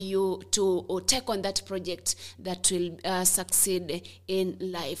you to take on that project that will succeed in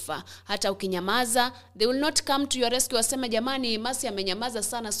life. Hata ukinyamaza, they will not come to your rescue waseme jamani Masi amenyamaza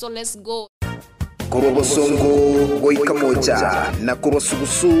sana, so let's go. Kurobosongo goika moja na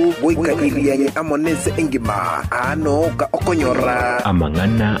kurosugusu goika irianye amonese engima ano ka okonyora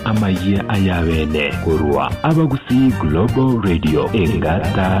amangana amaye ayabene kurwa abagusi Global Radio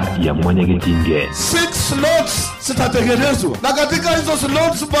engata ya Magazetini. 6 lots zitatekelezwa, na katika hizo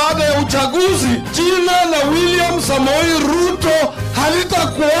slots baada ya uchaguzi jina la William Samoei Ruto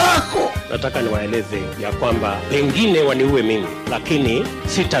halitakuwako. Nataka niwaeleze ya kwamba pengine waniue mimi lakini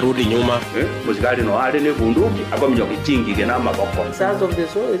sitarudi nyuma. Muzikali no hali ni bunduki akomyo kitingi gena maboko. Size of the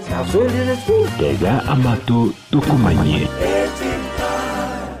soul is absolutely true. Tega amato tukumanye.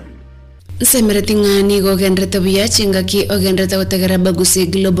 Semeretingani go genreta biya chingaki ogenreta otegera bagusi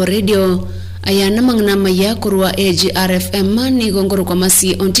Global Radio ayana mangna maya kurwa AGRFM ni gongoro kwa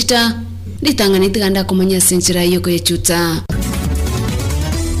Masi ontita ditangani tiganda kumanya senchira yoko yechuta.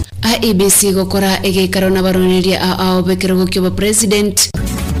 IEBC gokora ege karona baroneria ao bekero kyo president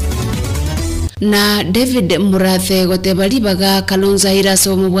na David Murathe gotebali baga Kalonzo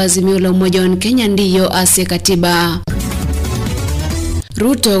iraso mubwazimio la umoja wa Kenya ndiyo ase katiba.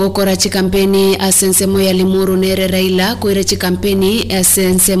 Ruto gokora chikampeni asensemo ya Limuru nere Raila kuire chikampeni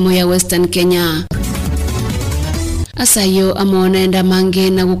asensemo ya Western Kenya. Asayo amona enda mange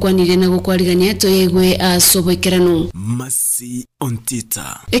na gukwanire na gukwarigania toyegwe asobokerano Masi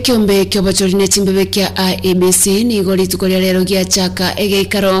ontita ekiombe kyobachorine chimbebe kya IEBC ni goli tukoria lero gya chaka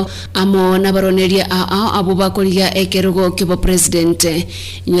egeikaro amona baroneria abo bakoria ekerogo kyo president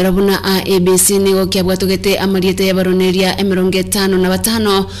nyorabuna IEBC ni go kyabwatogete amariete ya baroneria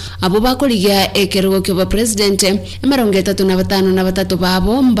 55 abo bakoria ekerogo kyo president 35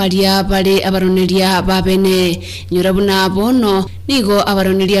 babo mbalia bale abaroneria babene nyorabuna bono nigo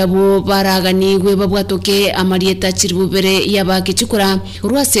abaroneria bo baraganigwe babwatoke amarieta chirubere yabaki chukura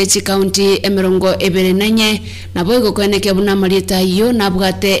Ruasechi County emerongo eberenanye na boigo kweneke buna marieta yo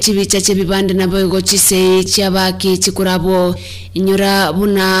nabwate chibicha chebibande na boigo chise chabaki chikurabo inyura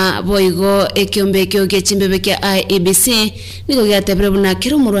buna boigo ekiombe kyoge chimbebe kya IEBC nigo gyatebre buna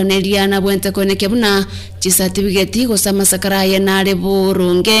kirumuroneria na bwente kweneke buna chisatifigeti gosama sakaraya nare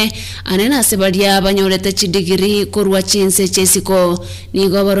burunge anena sebalia banyorete chidigiri kurwa chinse chesiko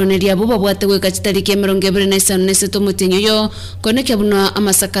nigo baroneria bo babwate gweka chitariki emerongo eberenesa nese tomutinyo yo koneke buna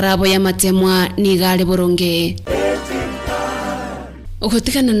amasakarabo ya matemwa nigale burunge.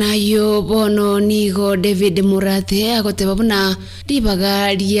 Ukotikana nayo bono nigo David Murathe agoteba buna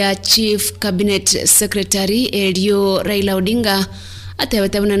dibaga lia Chief Cabinet Secretary Elio Raila Odinga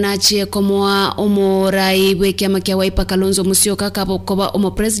atebetabuna nachi komoa omorai bwekiama kya Wiper Kalonzo Musyoka kabokoba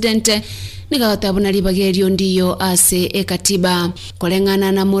omo president nigatabuna libagerio ndiyo ase ekatiba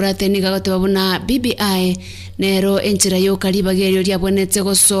kolengana na Murathe nigatabuna BBI nero enchira yo kalibagerio lyabonetse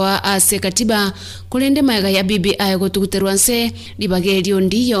gosoa ase katiba kulende maega ya BBI gotuguterwanse libagerio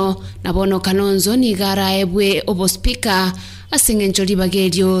ndiyo nabono Kalonzo nigara ebwe obo speaker asingencho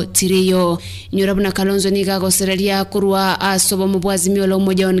libagerio tiriyo nyorabuna Kalonzo nigagosereria kurwa asobo mubwazimio la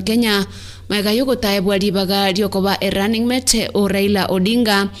umoja wa Kenya maega yo gotaebwa libaga lyokoba running mate o Raila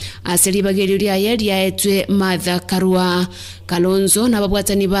Odinga aselibagerio lya yeria etwe Martha Karua Kalonzo na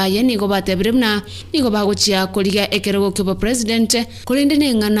babwatani baye nigo batebremna nigo bagochia koliga ekerogo kyo president kulinde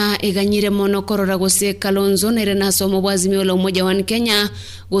nengana eganyire mono korora gose Kalonzo nere naso mubwazimio la umoja wa Kenya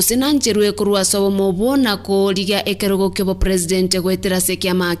gose nancherwe kurwa sobo mobona koliga ekerogo kyo president gwetera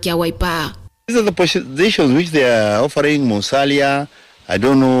sekiama kya Wiper. These are the positions which they are offering. Musalia, I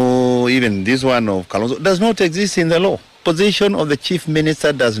don't know, even this one of Kalonzo does not exist in the law. Position of the chief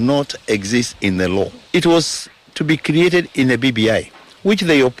minister does not exist in the law. It was to be created in the BBI, which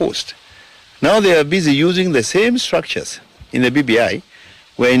they opposed. Now they are busy using the same structures in the BBI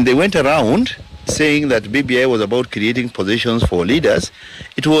when they went around saying that BBI was about creating positions for leaders.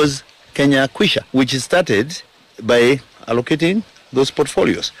 It was Kenya Kwisha, which started by allocating those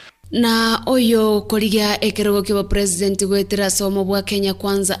portfolios. Na oyo koliga ekerogo kyo president gwetera somo bwa Kenya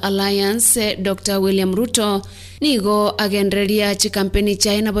Kwanza Alliance Dr. William Ruto nigo agenderia chikampeni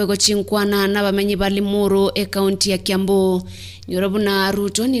chaina boigo chinkwana na bamenyi bali Limuru e county ya Kiambu nyorobuna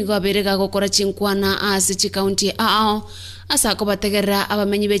Ruto nigo aberega gokora chinkwana ase chikaunti ao asa ko bategera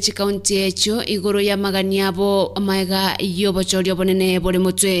abamenyi be chikaunti echo igoro ya maganiabo maega yo bochorio bonene bole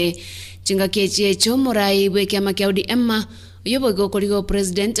mutwe chingakechi echo murai bweke makiaudi emma yobogo koligo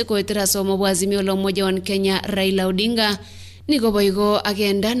president koetera somo bwazimio la umoja wa Kenya Raila Odinga nigo boigo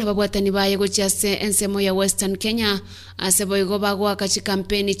agenda na babwatani baye gochase ensemo ya Western Kenya ase boigo bagwa kachi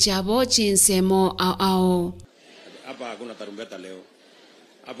kampeni chabo chinsemo ao hapa hakuna tarumbeta leo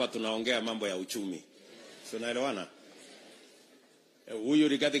hapa tunaongea mambo ya uchumi. Si unaelewana? Huyu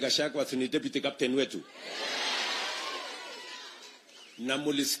Rigathi Gachagua ni deputy captain wetu. Na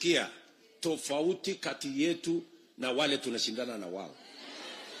mulisikia tofauti kati yetu na wale tunashindana na wao.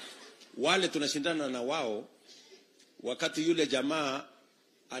 Wale tunashindana na wao, wakati yule jamaa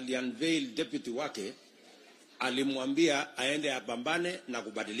aliunveil deputy wake, alimwambia aende apambane na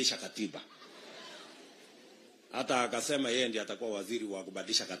kubadilisha katiba. Hata akasema yeye ndiye atakuwa waziri wa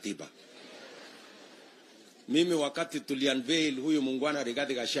kubadilisha katiba. Mimi wakati tuliunveil huyu muungwana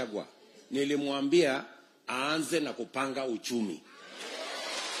Rigathi Gachagua, nilimwambia aanze na kupanga uchumi.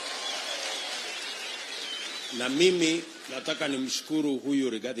 Na mimi nataka nimshukuru huyu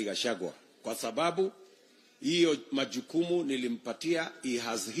Rigathi Gachagua kwa sababu hiyo majukumu nilimpatia, he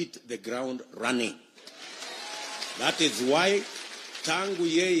has hit the ground running. That is why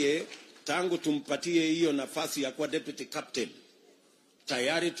tangu tumpatie hiyo nafasi ya kuwa deputy captain,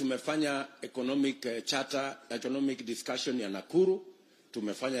 tayari tumefanya economic discussion ya Nakuru,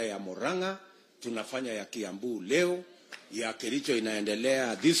 tumefanya ya Murang'a, tunafanya ya Kiambu leo, ya Kericho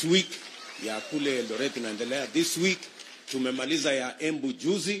inaendelea this week, ya kule Eldoret inaendelea this week, tumemaliza ya Embu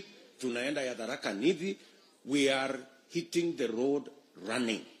juzi, tunaenda ya Tharaka Nithi. We are hitting the road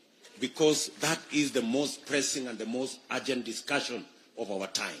running because that is the most pressing and the most urgent discussion of our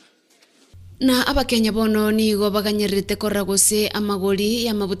time. Na abakenya bono nigo baganyerete koragose amagori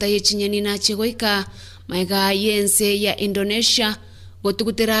ya mabuta yechinyeni na chigoika maiga yense ya Indonesia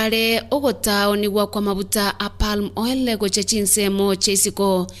gotuguterare ogotao nigwa kwa mabuta a palm oil gochechinsemo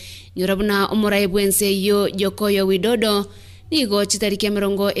cheisiko nyorabuna omurai bwense yo Jokoyo Widodo nigo chitariki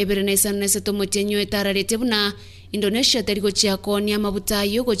 27 motenyo etararete buna Indonesia teriko chiako ni amabuta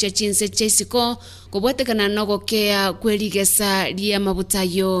yo gochechinse cheisiko kobwatekana nogokea kweligesa lia mabuta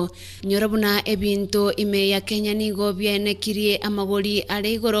yo nyorabuna ebinto ime ya Kenya nigo byenekirie amagori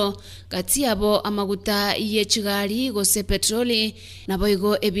alegoro kati abo amaguta yechigari gose petroli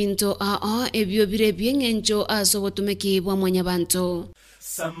naboigo ebinto ebyo bire byengenjo asobotumeki bwa mwanyabantu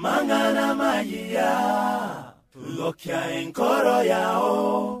samangana magia Lokia enkoro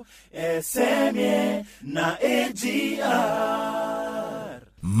yao esemie na AGR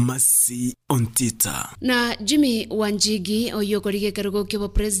Masi Ontita na Jimmy Wanjigi oyokorige karugo kebo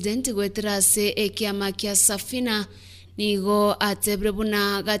president gweterase ekiama kia Safina nigo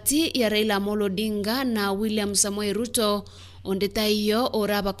atebrebuna gati ya Raila Amolo Odinga na William Samoei Ruto ondeta iyo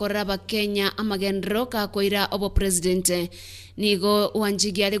oraba koraba Kenya amagenroka koira obo president nigo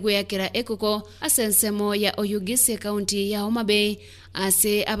Wanjigi aligweyakira ekoko asensemo ya Oyugise county ya Homa Bay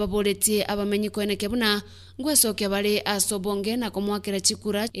ase ababoleti abamenyiko enekebuna ngwesoke bale asobonge na komwakira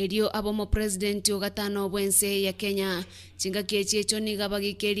chikura elio abomo president ogatano bwense ya Kenya chinga kechecho niga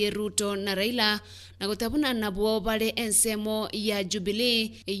bagikerie Ruto na Raila na gotabuna nabwo bale ensemo ya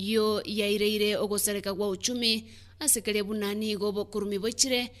Jubilee iyo yaireire ogosereka gwa uchumi asekere bunani gobokurumi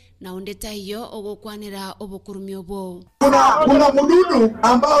bochire na ondeta iyo ogokwanira obokurumi obo. Kuna mududu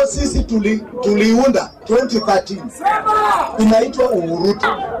ambao sisi tuliunda 2013 inaitwa Uhurutu.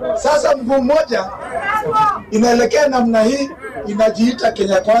 Sasa mguu mmoja inaelekea namna hii inajiita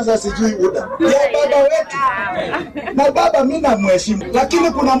Kenya Kwanza sijui UDA. Ya baba wetu. Na baba mimi namheshimu,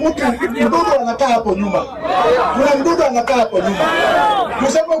 lakini kuna mdudu anakaa hapo nyuma.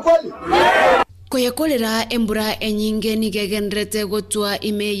 Kusema kweli koyekolera embura enyinge nigegenrete gotwa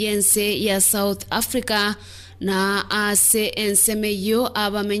imeyense ya South Africa na ase ensemeyo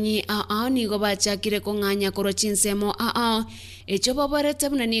abamenyi nigo bachakire konganya korochinsemo echo babarete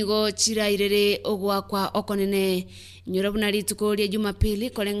buna nigo chirairere ogwa kwa okonene nyorabuna rituko lya Jumapili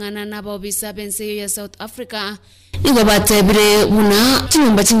kolengana na babisa benseyo ya South Africa nigo batebire buna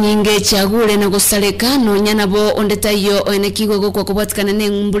chinyumba chinyinge chagure na gosareka no nyanabo ondeta yo onekigwe gokwa kubwatikana ne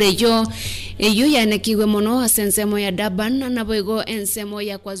ngumbure yo eyo yanekigwe mono asensemo ya Durban na boigo ensemo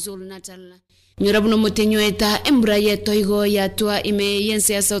ya KwaZulu Natal nyorabuno mutenyo eta embura yeto igo yatwa ime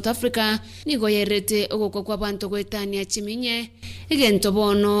yense ya South Africa nigo yerete ogoko kwa bantu gwetania chiminye egento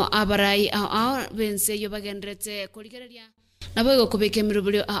bono abarai bense yo bagenrete koligereria naboigo kubeke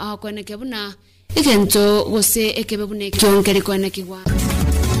mirubulyo kweneke buna egento gose ekebebune kyonkeri kweneke gwa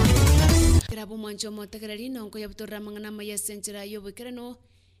kirabo mwancho motegereri nonko yabutora mangana maya senchera yo bekereno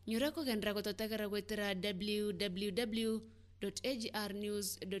nyorako gendra gototegera gwetera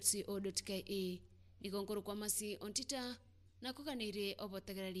www.agrnews.co.ke nikonkuru kwa Masi Ontita na kukanire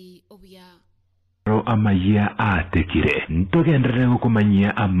obotegereri obuya ro amaya atekire ntogendere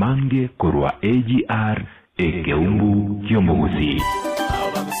gukumanyia amange korwa AGR ekeumbu kyomugusi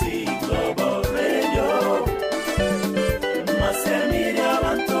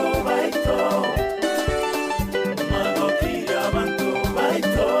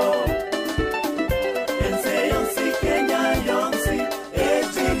Baito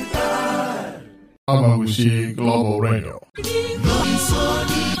Bagusi Global Radio.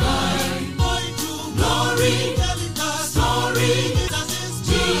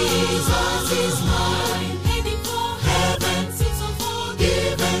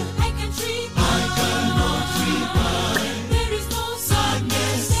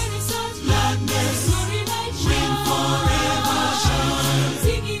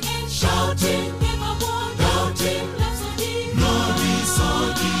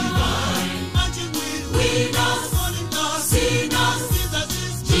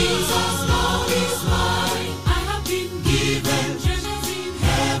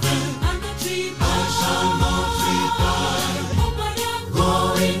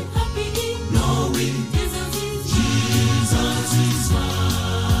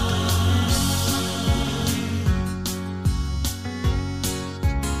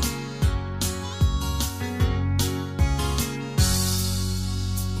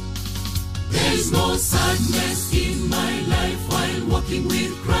 There's no sadness in my life while walking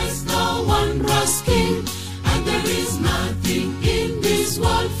with Christ, the wondrous King. And there is nothing in this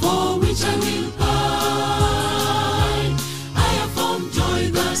world for which I will pine. I have found joy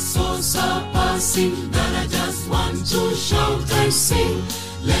that's so surpassing that I just want to shout and sing,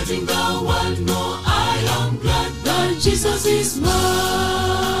 letting the world know I am glad that Jesus is mine.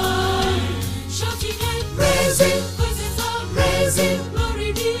 Shouting and praising, voices are raising,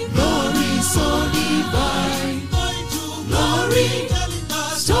 glory be, glory so divine, glory, telling the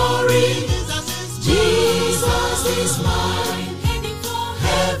story, Jesus is mine, heading for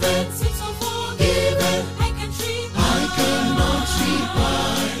heaven, sins so forgiven, I cannot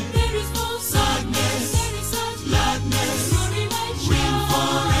repine, there is no sadness, there is such gladness, glory light will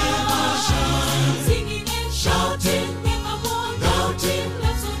forever shine, singing and shouting, never more doubting,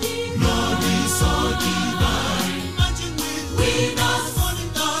 love so deep, glory so divine, marching with us,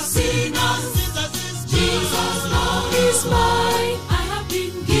 calling the sinners, Jesus now is mine, I have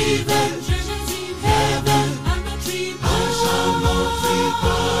been given treasures in heaven, I'm not repine, I shall not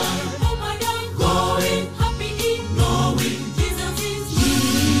repine, oh my I'm going, happy in knowing Jesus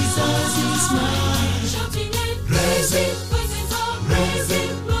is mine, shouting and praising, voices are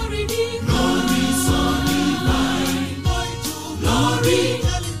praising, glory be, glory so divine, glory,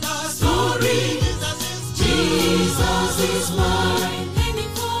 telling the story, Jesus is mine,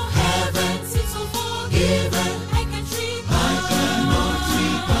 heading for heaven, sins so forgiven, I cannot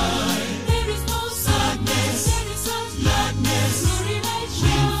repine, there is no sadness, there is such gladness, glory light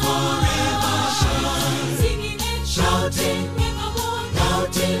will forever shine, singing and shouting, never more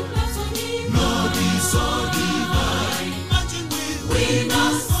doubting, love so deep, glory so divine, marching with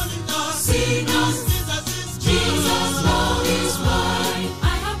us, calling the sinners, Jesus now is mine,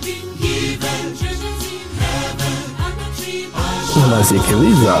 I have been given treasures in heaven, I'm not repine.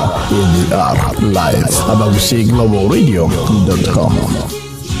 Unasikiliza ADR live Bagusi Global Radio.com.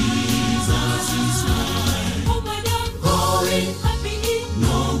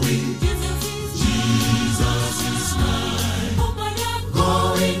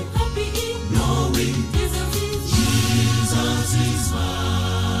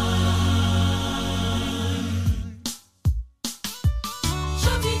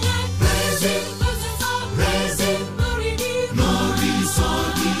 Shouting and praising, voices are praising, glory be, glory so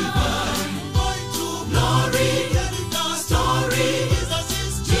divine, glory, telling the story,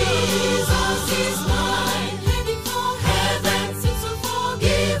 Jesus is mine, heading for heaven, sins so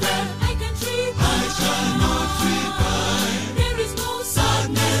forgiven, I cannot repine, there is no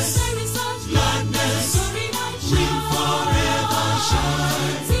sadness, there is such gladness, glory light will forever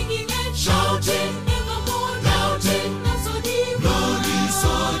shine, singing and shouting, never more doubting, love so deep, glory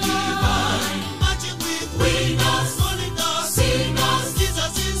so divine, marching with us, calling the sinners,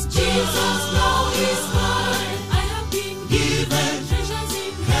 Jesus now is mine, I have been given treasures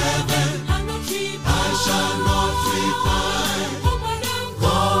in heaven, I'm not repine, I shall not repine, oh my I'm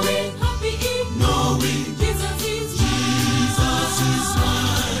going, happy in knowing Jesus is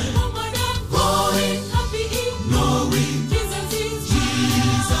mine, oh my I'm going, happy in knowing Jesus is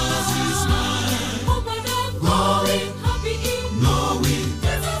mine, oh my I'm going, happy in knowing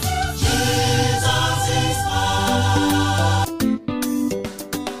Jesus is mine.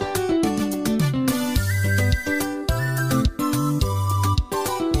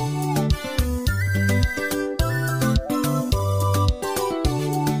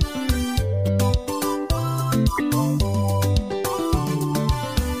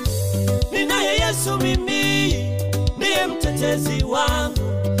 Ninaye Yesu mimi, ndiye mtetezi wangu.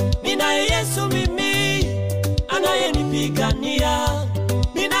 Ninaye Yesu mimi, anayenipigania.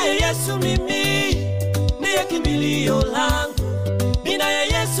 Ninaye Yesu mimi, ndiye kimbilio langu. Ninaye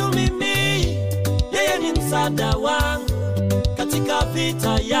Yesu mimi, yeye ni msaada wangu katika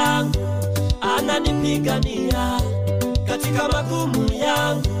vita yangu, ananipigania katika magumu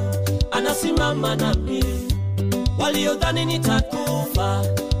yangu, anasimama nami. Waliodhani nitakufa,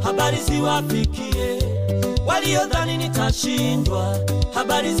 habari ziwafikie. Waliodhani nitashindwa,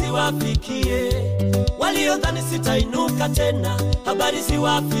 habari ziwafikie. Waliodhani sitainuka tena, habari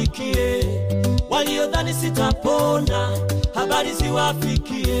ziwafikie. Waliodhani sitapona, habari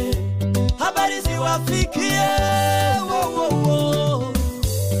ziwafikie. Habari ziwafikie. Wo, wo, wo.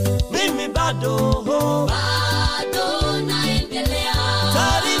 Mimi bado naendelea.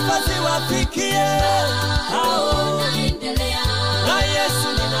 Taarifa ziwafikie. Naendelea. Na Yesu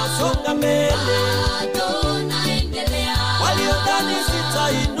ninasonga mbele. Naendelea. Waliodhani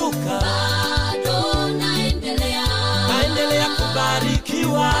sitainuka, naendelea. Naendelea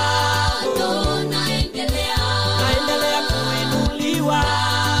kubarikiwa. Naendelea. Naendelea kuinuliwa.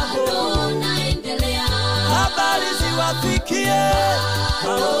 Naendelea. Habari ziwafikie.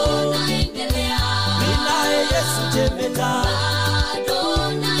 Naendelea. Ninaye Yesu jemeda.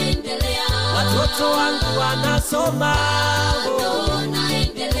 Naendelea. Watoto wangu wanasoma.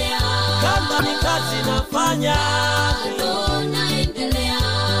 Naendelea. Kama ni kazi nafanya. Naendelea.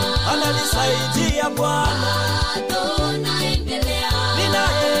 Ananisaidia Bwana. Naendelea.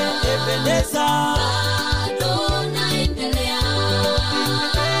 Ninaye Ebeneza. Naendelea.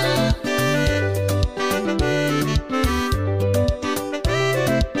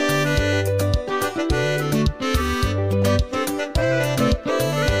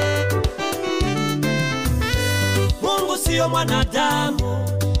 Mungu sio mwanadamu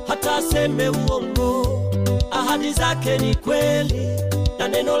hata aseme uongo. Ahadi zake ni kweli na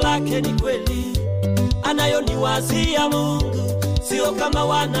neno lake ni kweli. Anayoniwazia Mungu sio kama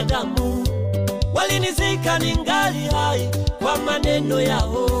wanadamu. Walinizika ningali hai kwa maneno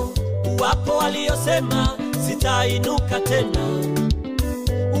yao. Wapo waliosema sitainuka tena.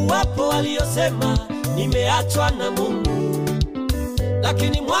 Wapo waliosema nimeachwa na Mungu.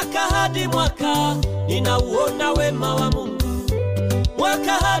 Lakini mwaka hadi mwaka ninauona wema wa Mungu.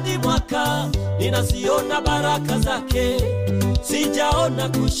 Mwaka hadi mwaka ninaziona baraka zake. Sijaona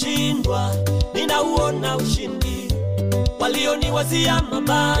kushindwa, ninauona ushindi. Walioniwazia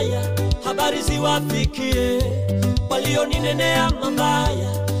mabaya, habari ziwafikie. Walioninenea mabaya,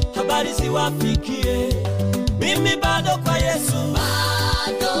 habari ziwafikie. Mimi bado kwa Yesu,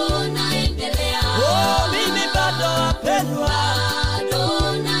 bado naendelea. Oh, mimi bado wapendwa,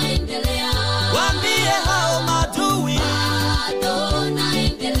 bado naendelea. Waambie hao maadui, bado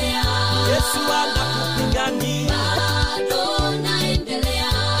naendelea. Yesu anakupigania, bado naendelea.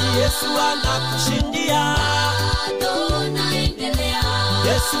 Yesu anakushindia, bado naendelea.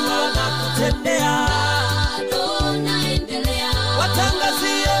 Yesu anakutendea, bado naendelea.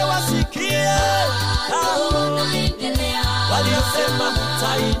 Watangazie wasikie, bado naendelea. Waliosema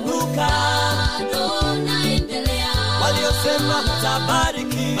mtainuka, bado naendelea. Waliosema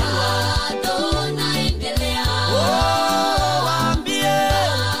mtabarikiwa, bado naendelea. Oh, waambie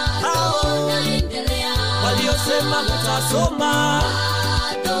hao naendelea. Waliosema mtasoma,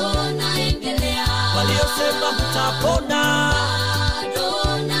 bado naendelea. Waliosema mtapona, bado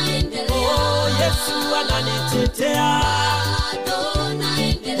naendelea. Oh, Yesu ananitetea, bado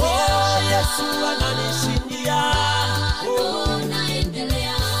naendelea. Oh, Yesu ananishindia, bado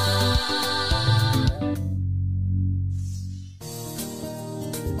naendelea.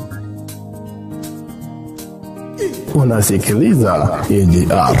 Unasikiliza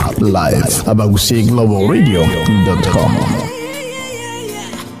AGR Live abaguseglobalradio.com.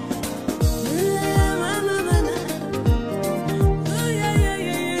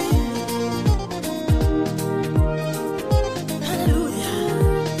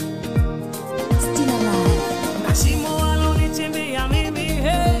 Mashimo walonichimbia mimi,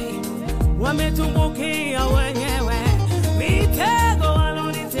 hey, wametumbukia wenyewe. Mitego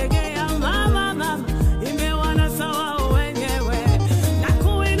walonitegea mama, imewanasa wao wenyewe. Na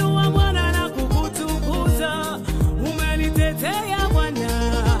kuinua Bwana na kukutukuza. Umenitetea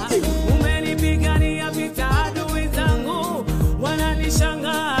Bwana, umenipigania vita adui zangu.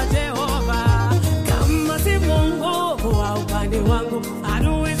 Wananishangaa Jehova, kama si Mungu wa upande wangu,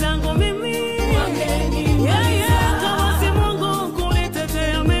 adui zangu mimi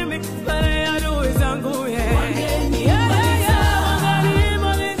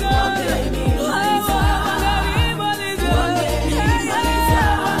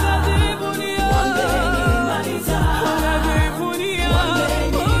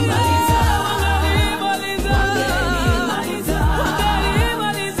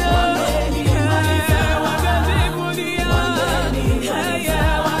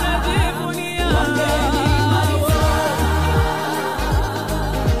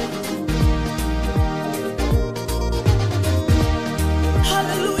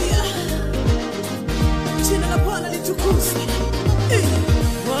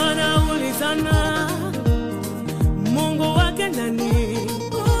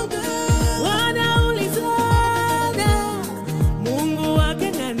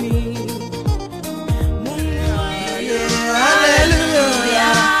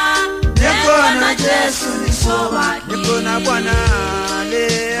niko na Bwana,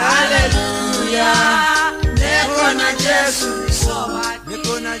 haleluya, niko na Yesu,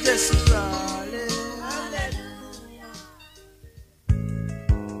 niko na Yesu.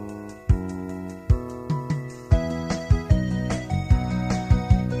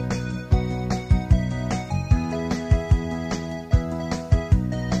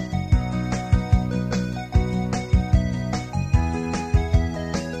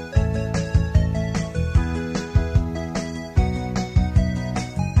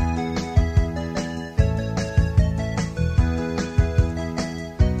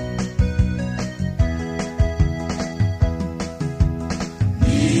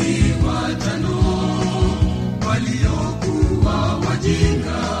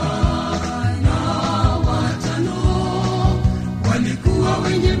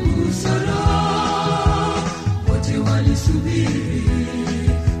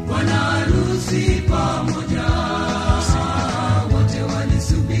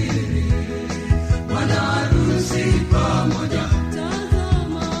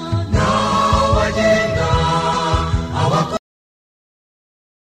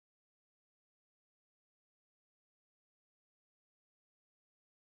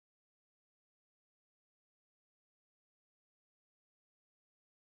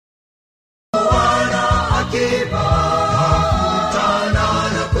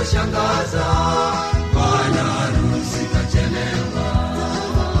 Kushangaza bwana harusi kachelewa,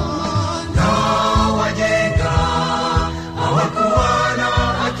 na wajenga hawakuwa na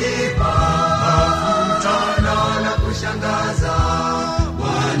akiba. Mtana na kushangaza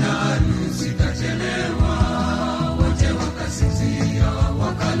bwana harusi kachelewa, wote wakasinzia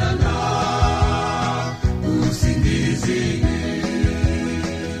wakalala usingizi.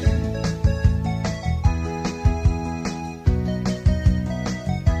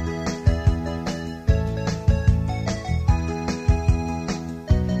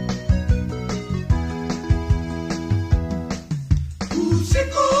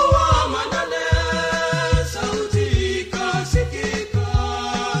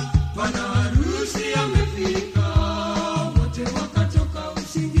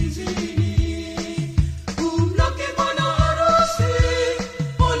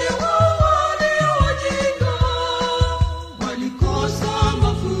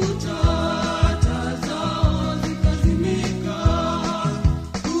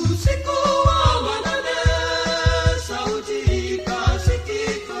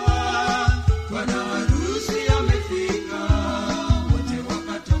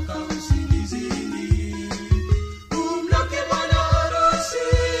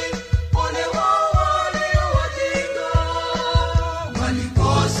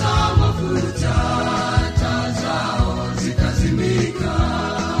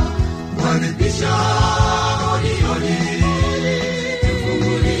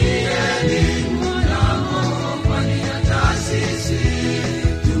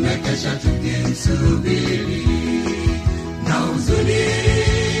 Subiri na huzuni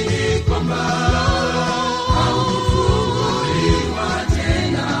kwamba haukufunguliwa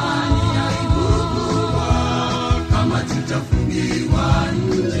tena, ni aibu kubwa kama tutafungiwa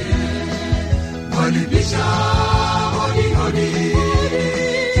nje. Walibisha hodi hodi,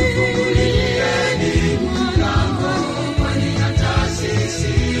 tufungulieni mlango, kwani hata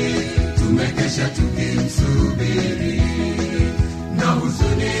sisi tumekesha tukimsubiri. Na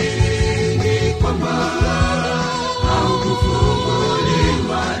huzuni kwamba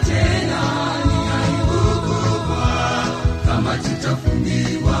haukufunguliwa tena, ni aibu kubwa kama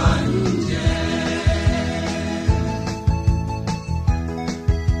tutafungiwa nje.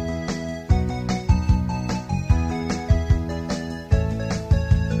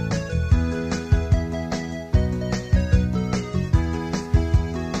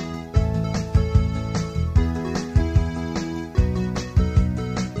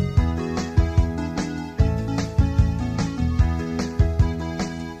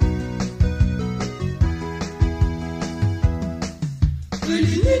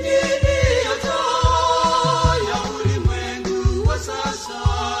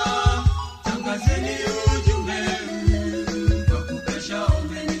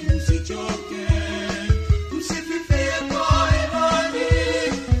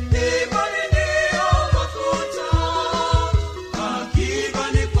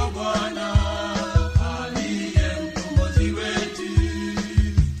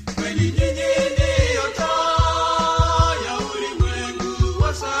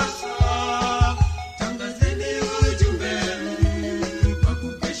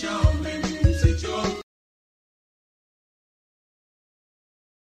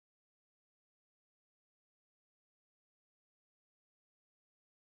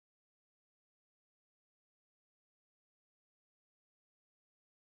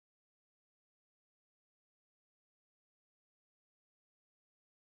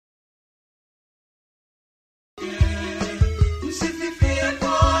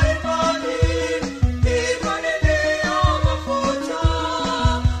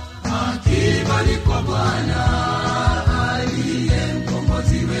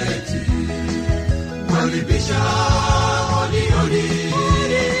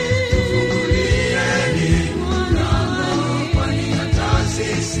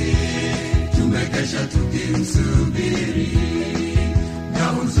 tukimsubiri, na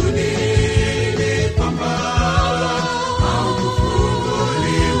huzuni ni kwamba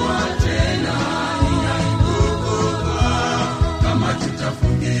haukufunguliwa tena. Ni aibu kubwa kama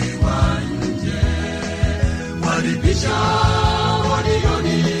tutafungiwa nje. Walibisha hodi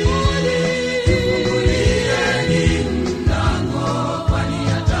hodi, tufungulieni mlango, kwani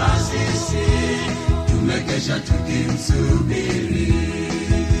hata sisi tumekesha tukimsubiri,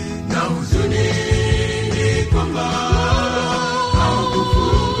 na huzuni ni kwamba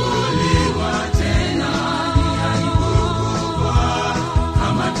haukufunguliwa tena. Ni aibu kubwa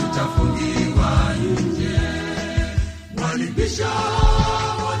kama tutafungiwa nje. Walibisha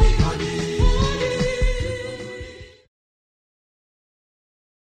hodi hodi.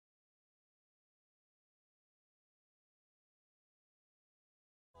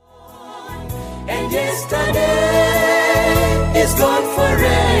 And yesterday is gone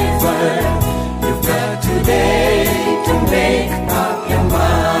forever. You've got today to make up your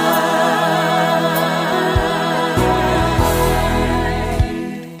mind.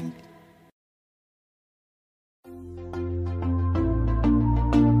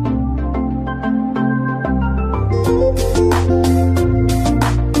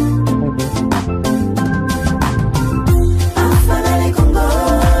 Afadhali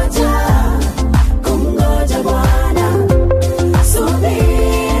kungoja, kungoja Bwana.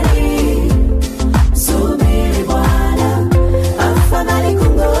 Subiri, subiri Bwana. Afadhali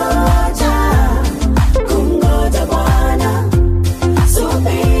kungoja, kungoja Bwana.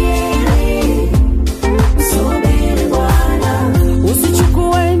 Subiri, subiri Bwana.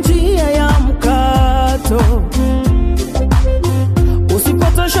 Usichukue njia ya mkato,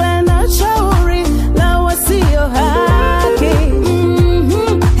 usipotoshwe na shauri la wasio haki.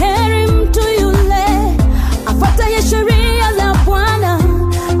 Heri mtu yule afuataye sheria za Bwana,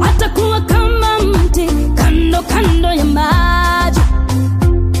 atakuwa kama mti kando kando ya maji,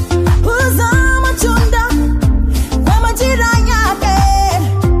 huzaa matunda kwa majira yake.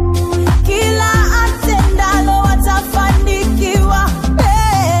 Kila atendalo atafanikiwa.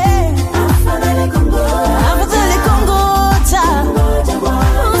 Afadhali kungoja,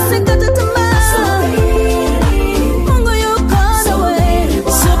 usikate tamaa. Mungu yuko nawe.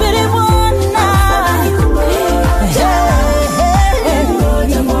 Subiri Bwana.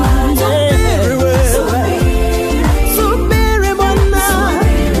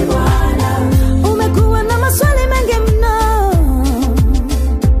 Subiri Bwana. Umekuwa na maswali mengi mno.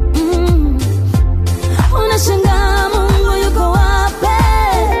 Unashangaa Mungu yuko wapi?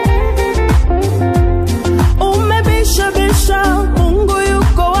 Umebisha Mungu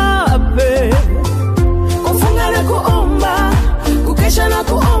yuko wapi? Kufunga na kuomba, kukesha na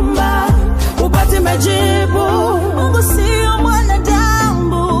kuomba, upate majibu. Mungu sio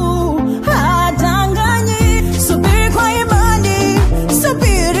mwanadamu, hadanganyi. Subiri kwa imani,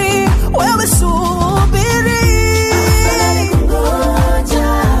 subiri, wewe subiri.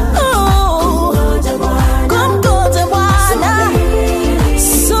 Kumgoja Bwana.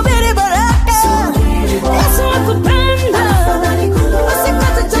 Subiri baraka. Yesu akupenda.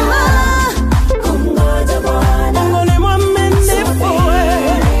 Usikate tamaa. Mungu ni mwaminifu,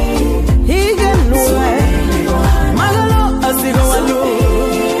 higenue magalo asigowalu.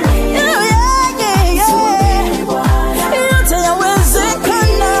 Yote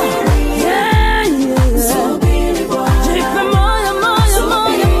yawezekana. Jipe moyo, moyo,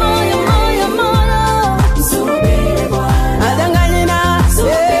 moyo, moyo, moyo, moyo. Adanganyi na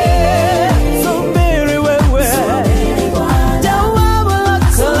subiri wewe. Jawabu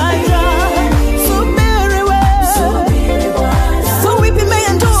lako laja. Subiri wewe. For weeping may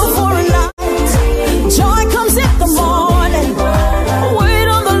endure for a night, joy comes in the morning. Wait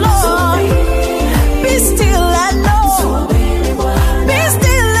on the Lord. Be still and know. Be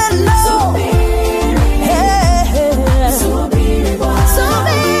still and know. Hey. Subiri wewe.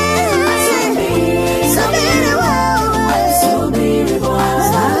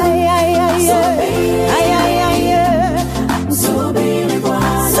 Ay, ay, ay, ay. Ay, ay, ay, ay. Subiri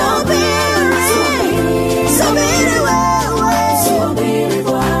Bwana. Subiri wewe. Subiri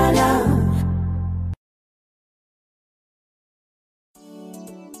Bwana.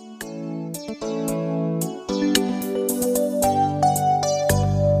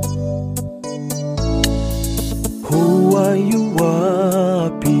 Huwa yu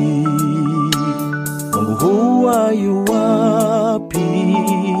wapi? Mungu huwa yu wapi?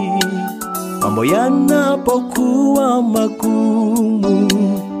 Mambo yanapokuwa magumu,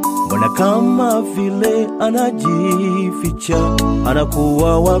 mbona kama vile anajificha?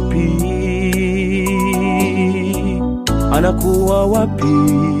 Anakuwa wapi? Anakuwa wapi?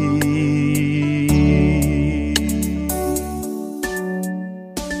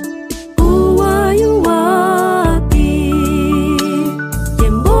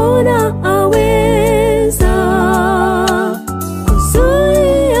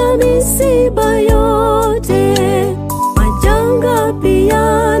 misiba yote, majanga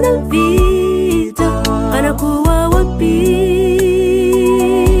pia na vita, anakuwa wapi?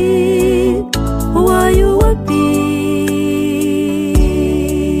 Wayu wapi?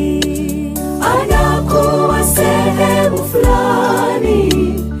 Anakuwa sehemu fulani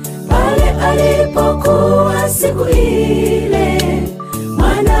pale alipokuwa siku ile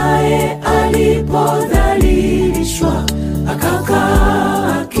mwanae alipodhalilishwa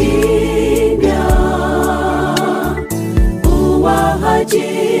akakaa kimya. Huwa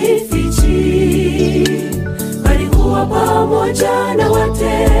hajifichi, bali huwa pamoja na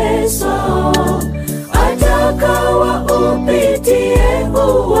wateswa. Atakawa upitie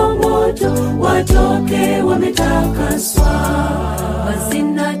huo moto, watoke wametakaswa. Basi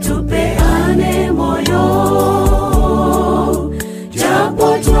na tupeane moyo,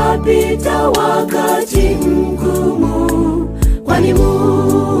 japo twapita wakati mgumu, kwani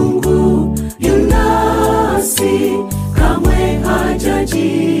Mungu yunasi, kamwe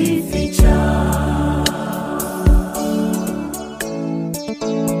hajajificha.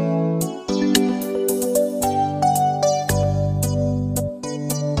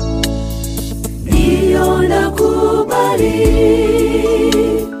 Ndiyo nakubali,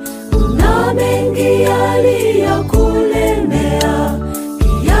 una mengi yaliyokulemea,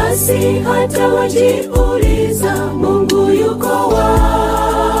 kiasi hata wajiuliza Mungu yuko wapi?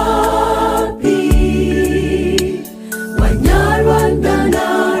 Wanyarwanda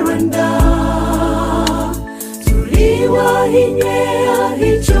na Rwanda, tuliwahinyea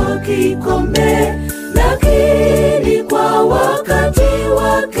hicho kikombe, lakini kwa wakati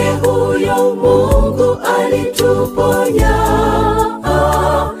wake huyo Mungu alituponya.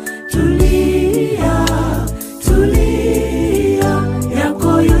 Tulia, tulia,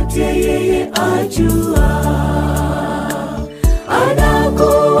 yako yote yeye ajua.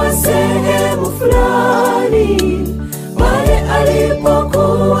 Anakuwa sehemu fulani pale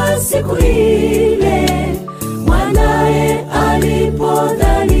alipokuwa siku ile mwanae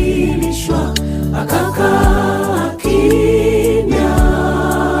alipodhalilishwa akakaa kimya.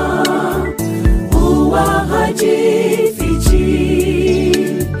 Huwa hajifichi,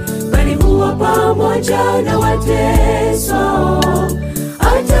 bali huwa pamoja na wateswa.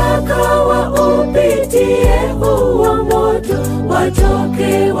 Atakawa upitie huo moto,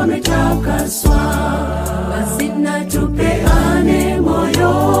 watoke wametakaswa. Basi na tupeane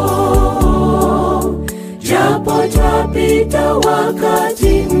moyo, japo twapita wakati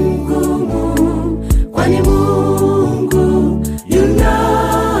mgumu, kwani Mungu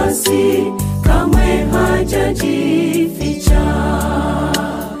yunasi, kamwe hajajificha.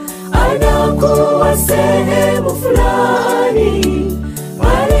 Anakuwa sehemu fulani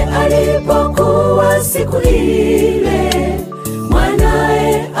pale alipokuwa siku ile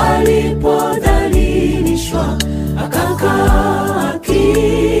mwanae alipodhalilishwa akakaa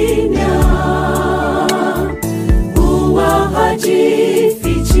kimya. Huwa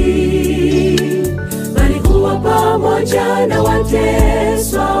hajifichi, bali huwa pamoja na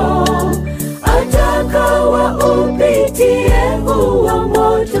wateswa. Atakawa upitie huo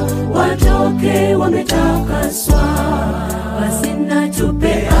moto, watoke wametakaswa. Basi na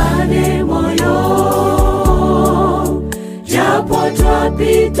tupeane moyo, japo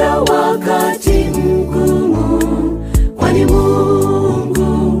twapita wakati mgumu, kwani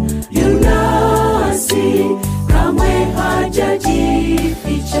Mungu yunasi, kamwe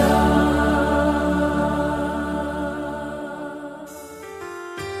hajajificha.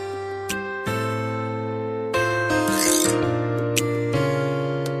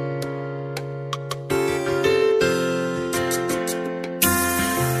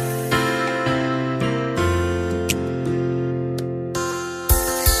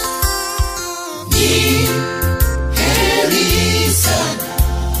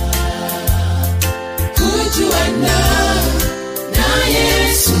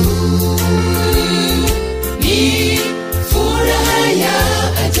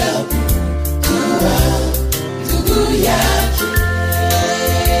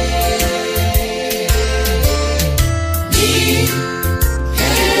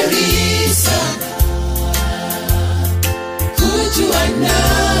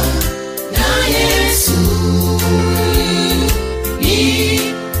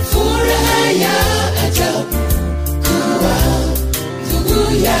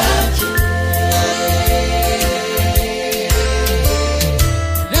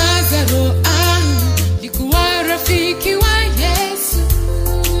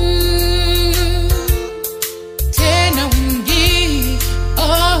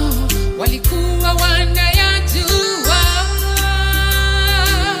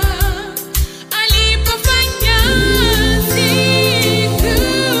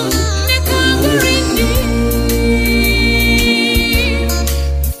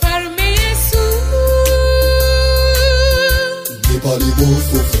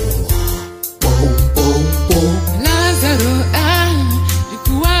 Lazaro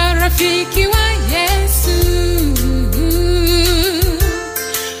alikuwa rafiki wa Yesu,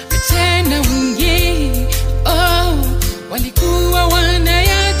 tena wengi walikuwa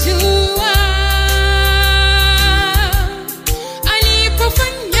wanayajua.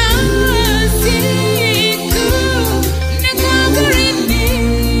 Alipofanya siku na kaburini,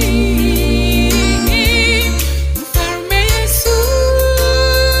 mfalme Yesu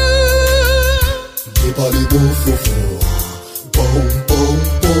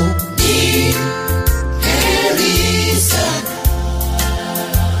ni heri sana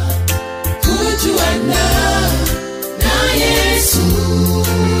kujuana na Yesu,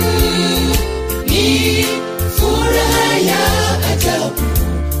 ni furaha ya ajabu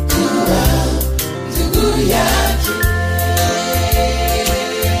kuwa ndugu yake.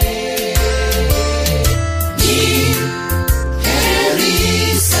 Ni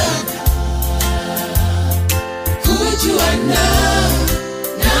heri sana kujuana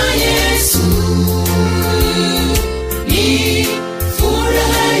na Yesu, ni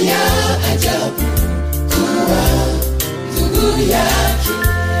furaha ya ajabu kuwa ndugu yake.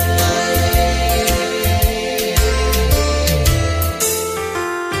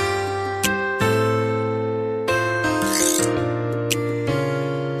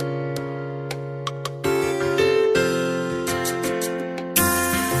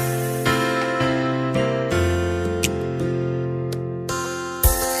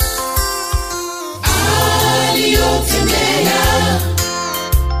 Aliyotendea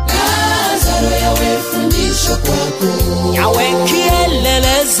Lazaro yawe fundisho kwako, yawe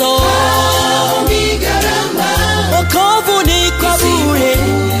kielelezo. Ni gharama, wokovu ni kwa bure,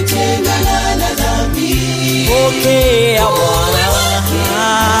 kutengana na dhambi. pokea Bwana.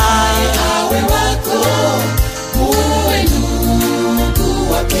 Awe wako, muwe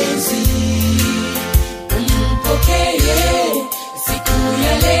ndugu wapenzi, umpokee siku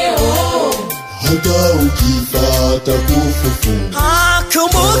ya leo. hata ukipata kufufuka.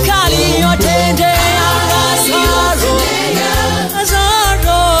 Kumbuka aliyotendea Lazaro.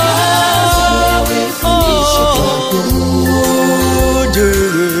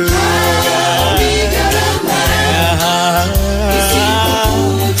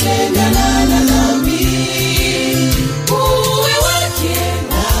 Uwe wake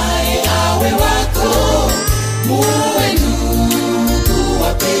naye awe wako, muwe ndugu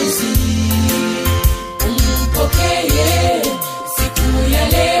wapenzi, umpokee siku ya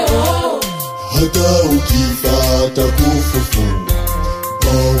leo. hata ukipata kufufuka.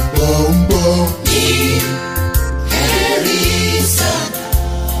 Ni heri sana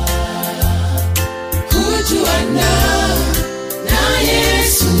kujuana na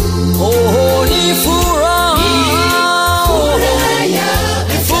Yesu. Ni furaha,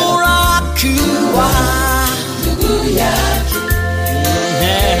 ni furaha kuwa ndugu yake.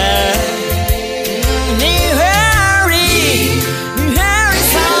 ni heri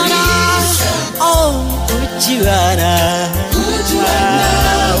sana, kujuana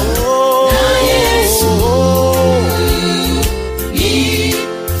na Yesu, ni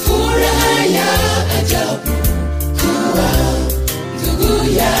furaha ya ajabu kuwa ndugu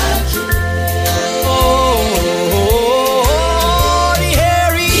yake. Ni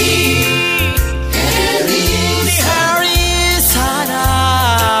heri sana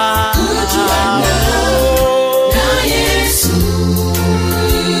kujuana na Yesu,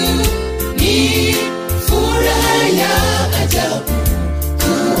 ni furaha ya ajabu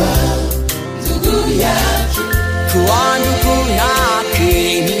kuwa ndugu yake. kuwa ndugu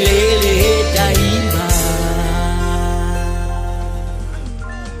yake milele daima.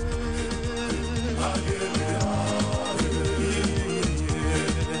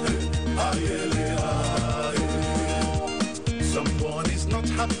 Someone is not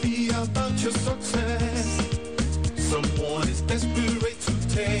happy about your success. Someone is desperate to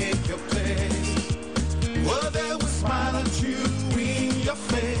take your place. Well, they will smile at you in your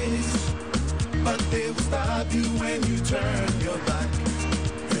face, but they will stab you when you turn your back.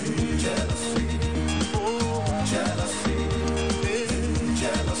 Jealousy, oh, jealousy,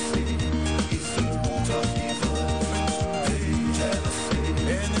 jealousy is the root of evil. Jealousy,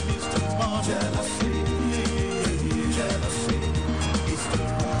 enemies to mom. Jealousy, jealousy is the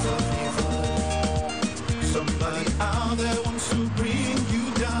root of evil. Somebody out there wants to bring you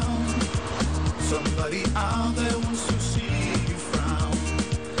down. Somebody out there wants to see you frown.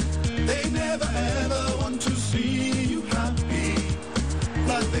 They never ever want to see you happy,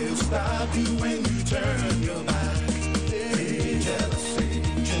 but they'll stab you when you turn your back. Jealousy,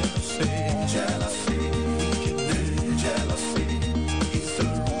 jealousy, jealousy, jealousy is the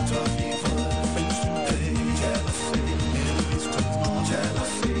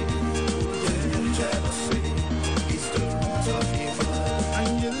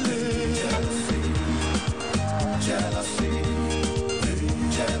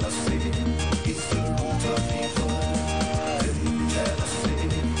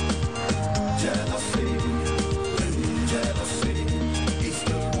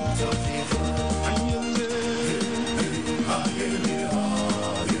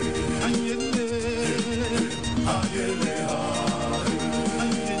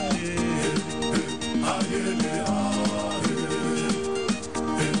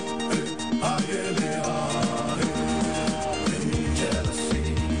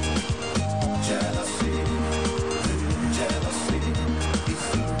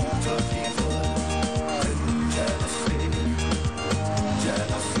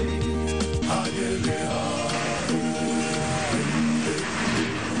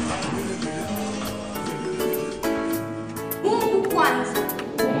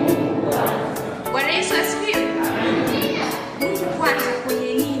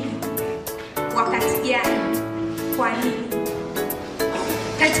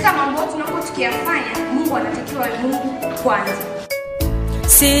ambayo tunakuwa tukiyafanya, Mungu anatakiwa ni Mungu kwanza.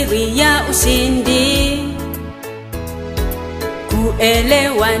 Siri ya ushindi,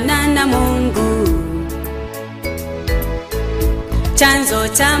 kuelewana na Mungu. Chanzo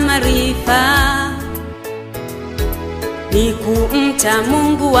cha maarifa ni kumcha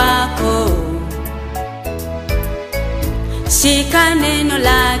Mungu wako. Shika neno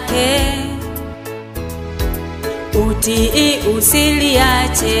lake, utii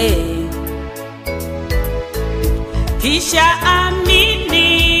usiliache. Kisha amini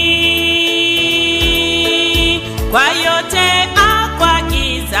kwa yote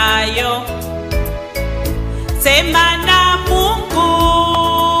akuagizayo. Sema na Mungu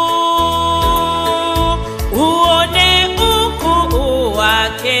uone ukuu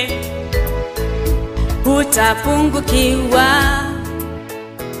wake. Utapungukiwa,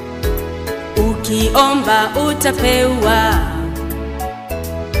 ukiomba utapewa.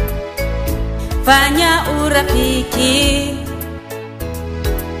 Fanya urafiki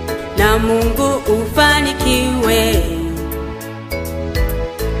na Mungu ufanikiwe.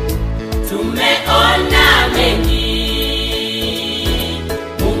 Tumeona mengi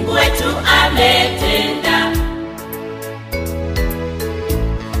Mungu wetu ametenda.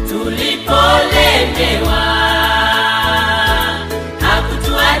 Tulipolemewa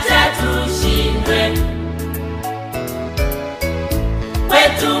hakutuacha tushindwe.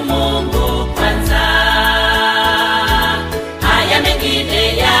 Kwetu Mungu kwanza, haya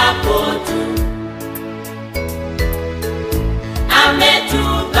mengine yapo tu.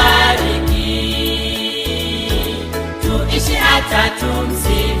 Ametubariki tuishi hata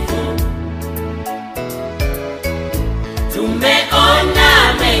tumsifu. Tumeona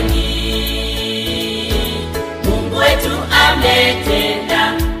mengi Mungu wetu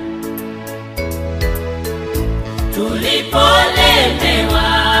ametenda. Tulipolemewa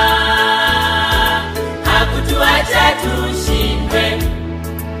hakutuacha tushindwe.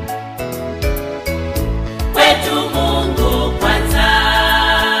 Kwetu Mungu kwanza,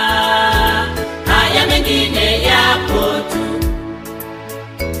 haya mengine yapo tu.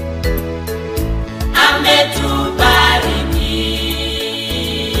 Ametubariki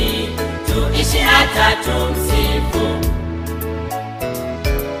tuishi hata tumsifu.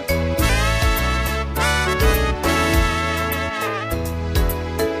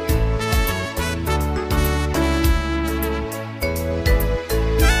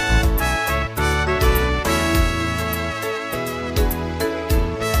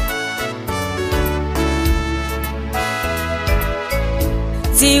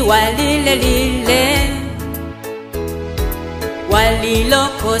 Ziwa lile lile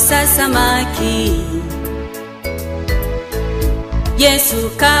walilokosa samaki, Yesu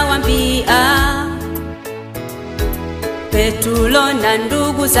kawambia Petro na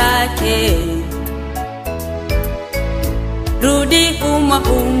ndugu zake, rudi humo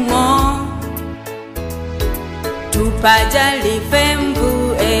humo tupajali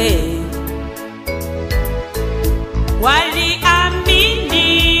fembue.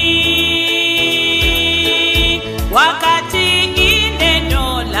 Waliamini wakati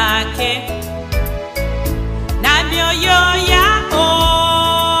neno lake, na mioyo yao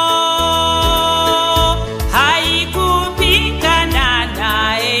haikupingana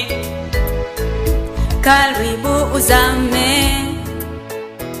naye. Karibu uzame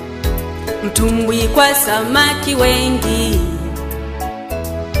mtumbwi kwa samaki wengi.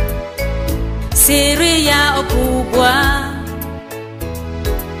 Siri yao kubwa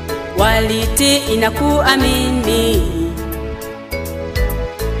walitii na kuamini.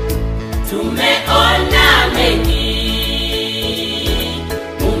 Tumeona mengi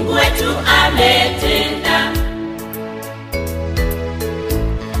Mungu wetu ametenda.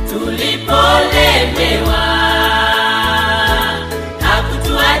 Tulipolemewa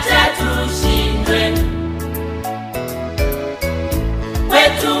hakutuacha tushindwe.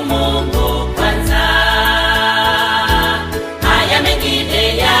 Kwetu Mungu kwanza, haya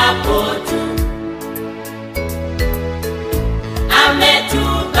mengine yapo tu.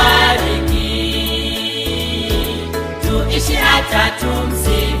 Ametubariki tuishi hata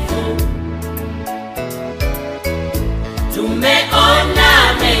tumsifu. Tumeona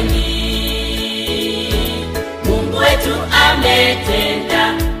mengi Mungu wetu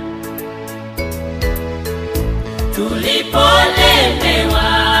ametenda. Tulipolemewa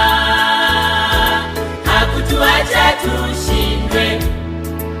hakutuacha tushindwe.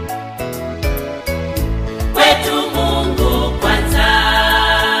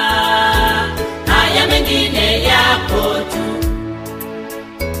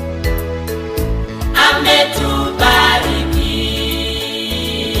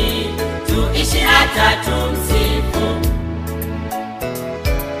 hata tumsifu.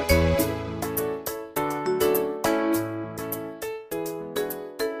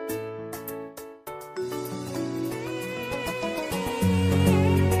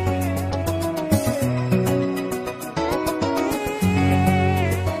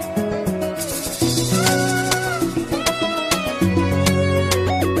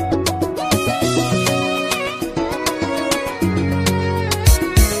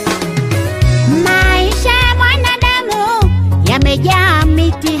 Maisha ya mwanadamu yamejaa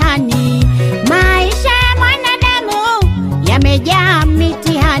mitihani. Maisha ya mwanadamu yamejaa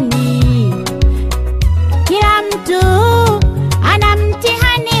mitihani. Kila mtu ana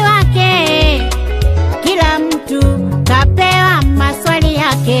mtihani wake. Kila mtu kapewa maswali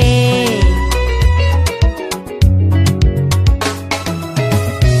yake.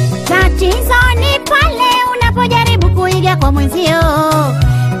 Tatizo ni pale unapojaribu kuiga kwa mwenzio.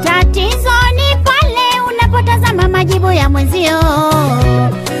 Tatizo ni pale unapotazama majibu ya mwenzio.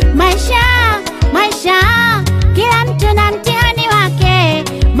 Maisha, kila mtu na mtihani wake.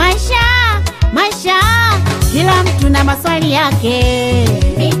 Maisha, kila mtu na maswali yake.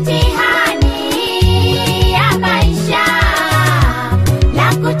 Mitihani ya maisha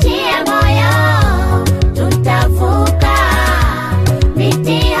la kutia moyo, tutavuka.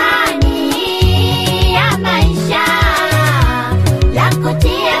 Mitihani ya maisha la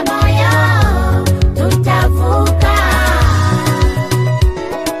kutia moyo, tutavuka.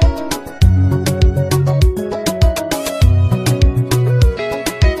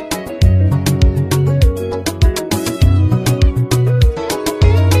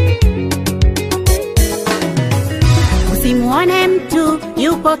 Usimuone mtu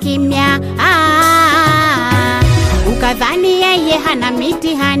yupo kimya, ukadhani yeye hana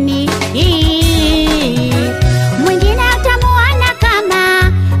mitihani. Mwingine utamuona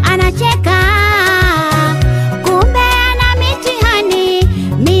kama anacheka, kumbe ana mitihani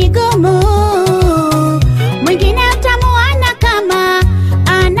migumu. Mwingine utamuona kama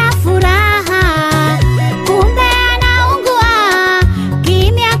ana furaha, kumbe anaungua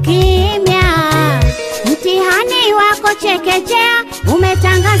kimya kimya. Mtihani wako chekechea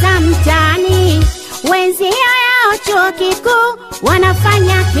umetangaza mtaani. Wenzio yao chuo kikuu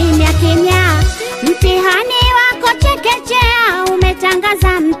wanafanya kimya kimya. Mtihani wako chekechea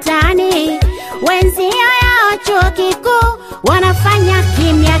umetangaza mtaani. Wenzio yao chuo kikuu wanafanya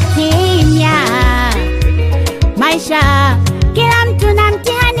kimya kimya. Maisha, kila mtu na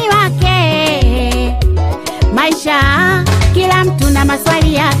mtihani wake. Maisha, kila mtu na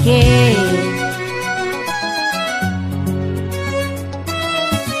maswali yake.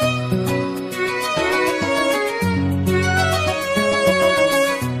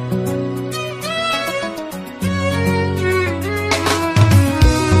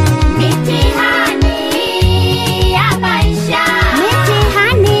 Mitihani ya maisha,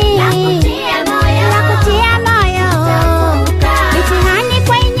 mitihani la kutia moyo, mitihani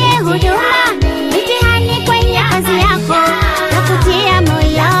kwenye huduma, mitihani kwenye kazi yako, la kutia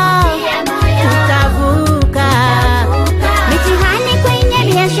moyo, tutavuka. Mitihani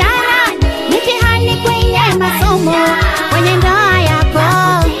kwenye biashara, mitihani kwenye masomo, kwenye ndoa yako,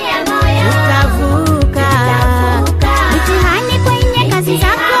 tutavuka. Mitihani kwenye kazi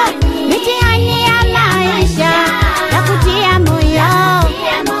zako, mitihani ya maisha ya kutia moyo,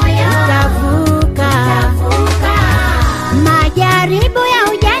 tutavuka. Majaribu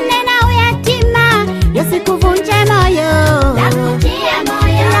ya ujane na uyatima yasikuvunje moyo, ya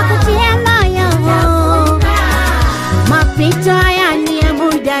kutia moyo. Mapito haya ni ya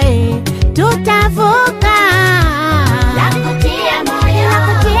muda, tutavuka. La kutia moyo.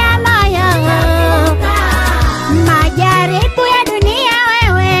 Majaribu ya dunia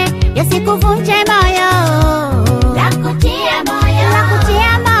wewe yasikuvunje moyo, la kutia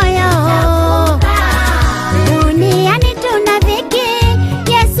moyo. Duniani tuna dhiki,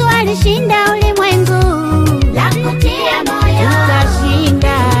 Yesu alishinda ulimwengu. La kutia moyo,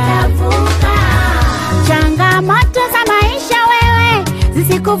 tutashinda. Changamoto za maisha wewe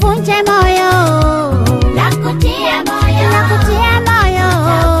zisikuvunje moyo, la kutia moyo.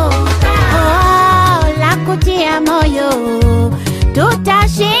 Oh, la kutia moyo,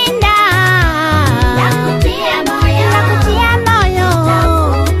 tutashinda. La kutia moyo.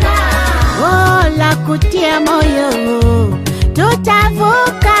 Oh, la kutia moyo,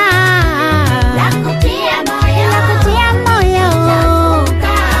 tutavuka. La kutia moyo.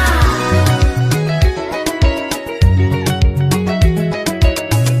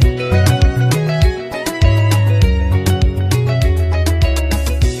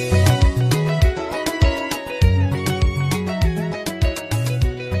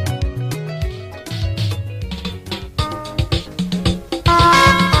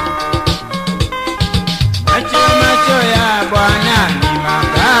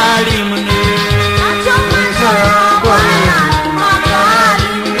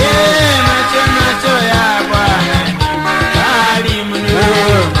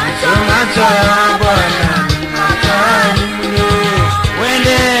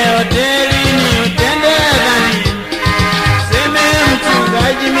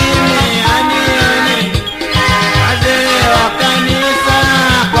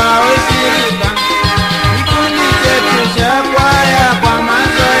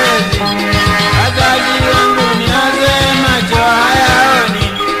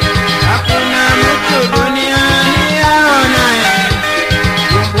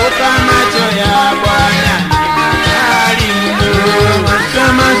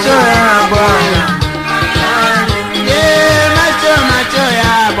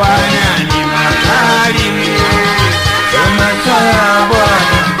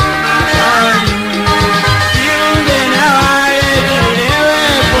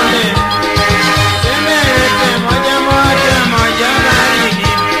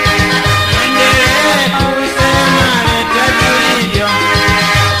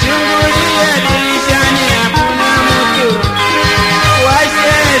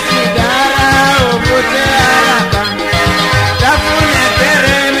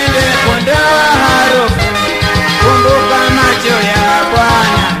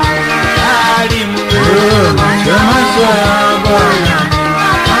 macho ya Bwana ni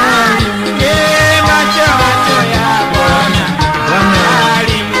makali. Macho ya Bwana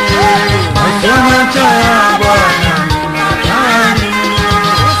makali. Macho ya Bwana ni makali.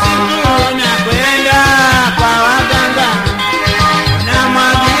 Usiku unakwenda kwa waganga,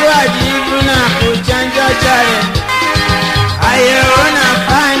 unamwagiwa jivu na kuchanjwa chale. Hayo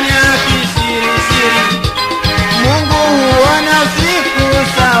unafanya kisirisiri. Mungu huona usiku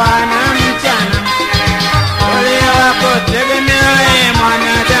sawa na mchana. Ole wako tegemewe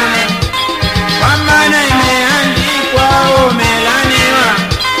mwanadamu, kwa maana imeandikwa umelaniwa.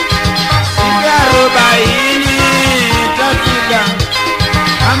 Siku 40 itafika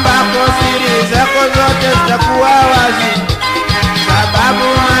ambapo siri zako zote zitakuwa wazi, sababu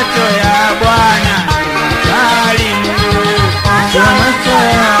macho ya Bwana makali. Macho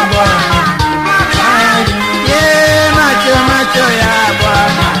ya Bwana makali. Macho ya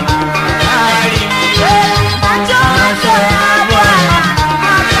Bwana makali. Macho ya Bwana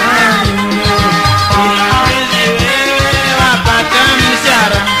makali. Kila mwezi wewe wapata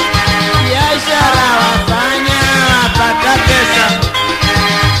mshahara, biashara wafanya wapata pesa.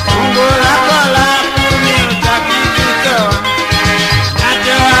 Fungu lako la 10 utakitoa,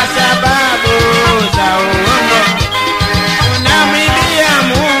 natoa sababu za uongo. Unamwibia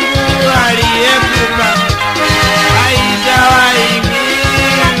Mungu aliyekupa, haijawahi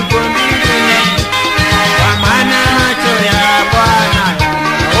uko mbinguni, kwa maana macho ya Bwana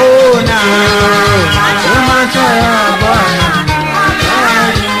yanaona. Macho ya Bwana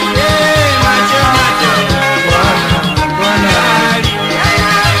makali. Macho ya Bwana makali.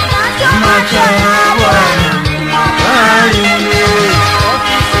 Macho ya Bwana makali.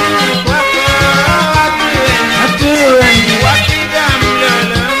 Ofisini kwako watu wengi wapiga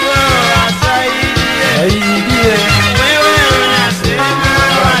mlolongo wasaidie. Wewe unasema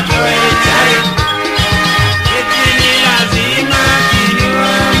watoe chai, eti ni lazima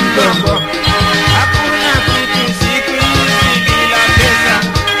kinua mgongo. Hakuna kitu siku hizi bila pesa.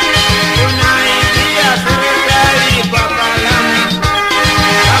 Unaingia serikali kwa kalamu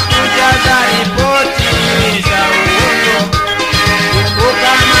na kujaza ripoti za uongo.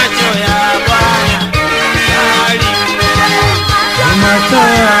 Kumbuka macho ya Bwana makali. Macho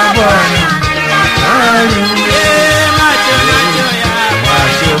ya Bwana makali. Macho ya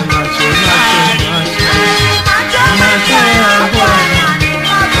Bwana makali. Macho ya Bwana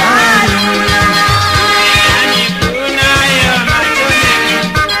makali. Yani kunayo macho mengi,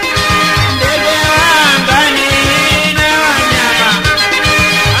 ndege wa angani na wanyama,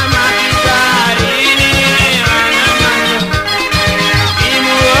 kama kifarini wana macho.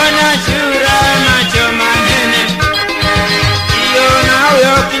 Kimuona chura macho manene, kiona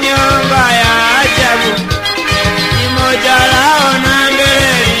huyo kinyonga ya ajabu. Kimoja laona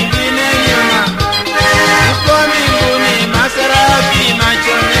mbele lingine nyuma, uko mbinguni masarafi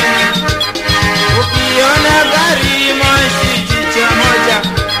macho mengi. Ukiona gari moshi jicho moja,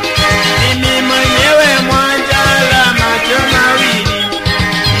 mimi mwenyewe mwanja la macho mawili.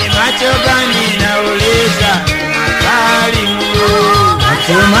 Ni macho gani nauliza makali Mungu?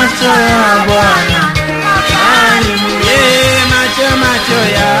 Macho ya Bwana makali. Macho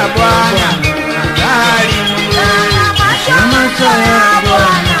ya Bwana makali. Macho ya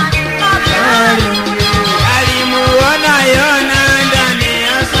Bwana makali. Alimuona Yona ndani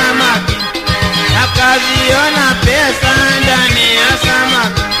ya samaki, akaziona pesa ndani ya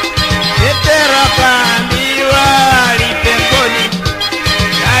samaki. Petero akaambiwa alipe kodi.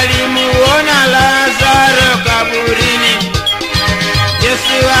 Alimuona Lazaro kaburini,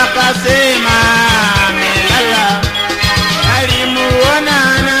 Yesu akasema amelala. Alimuona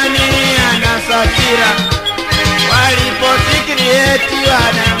Anania na Safira, walipofikiri eti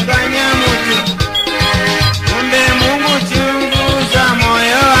wana